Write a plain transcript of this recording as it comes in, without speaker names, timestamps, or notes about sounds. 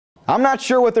I'm not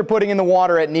sure what they're putting in the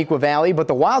water at Neuqua Valley, but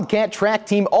the Wildcat track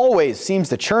team always seems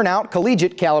to churn out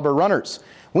collegiate caliber runners.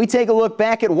 We take a look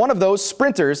back at one of those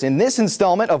sprinters in this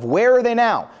installment of Where Are They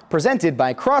Now?, presented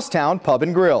by Crosstown Pub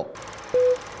and Grill.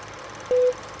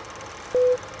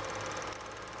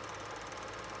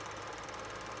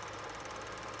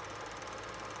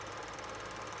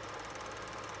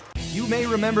 You may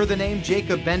remember the name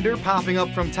Jacob Bender popping up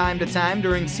from time to time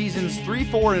during seasons 3,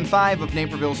 4, and 5 of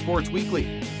Naperville Sports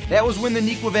Weekly. That was when the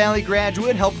Neuqua Valley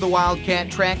graduate helped the Wildcat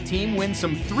track team win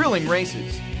some thrilling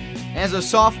races. As a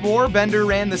sophomore, Bender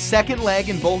ran the second leg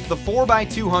in both the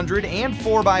 4x200 and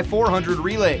 4x400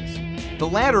 relays, the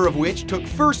latter of which took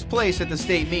first place at the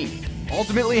state meet,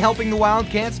 ultimately helping the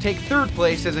Wildcats take third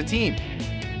place as a team.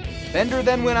 Bender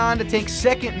then went on to take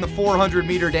second in the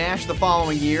 400-meter dash the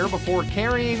following year before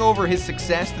carrying over his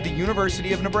success to the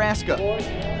University of Nebraska.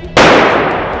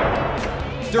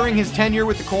 During his tenure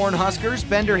with the Cornhuskers,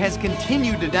 Bender has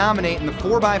continued to dominate in the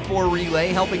 4x4 relay,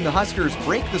 helping the Huskers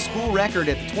break the school record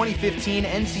at the 2015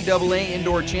 NCAA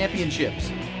Indoor Championships,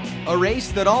 a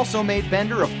race that also made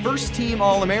Bender a first-team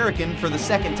All-American for the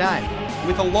second time.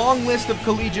 With a long list of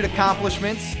collegiate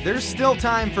accomplishments, there's still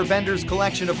time for Bender's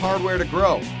collection of hardware to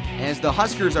grow, as the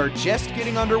Huskers are just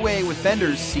getting underway with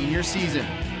Bender's senior season.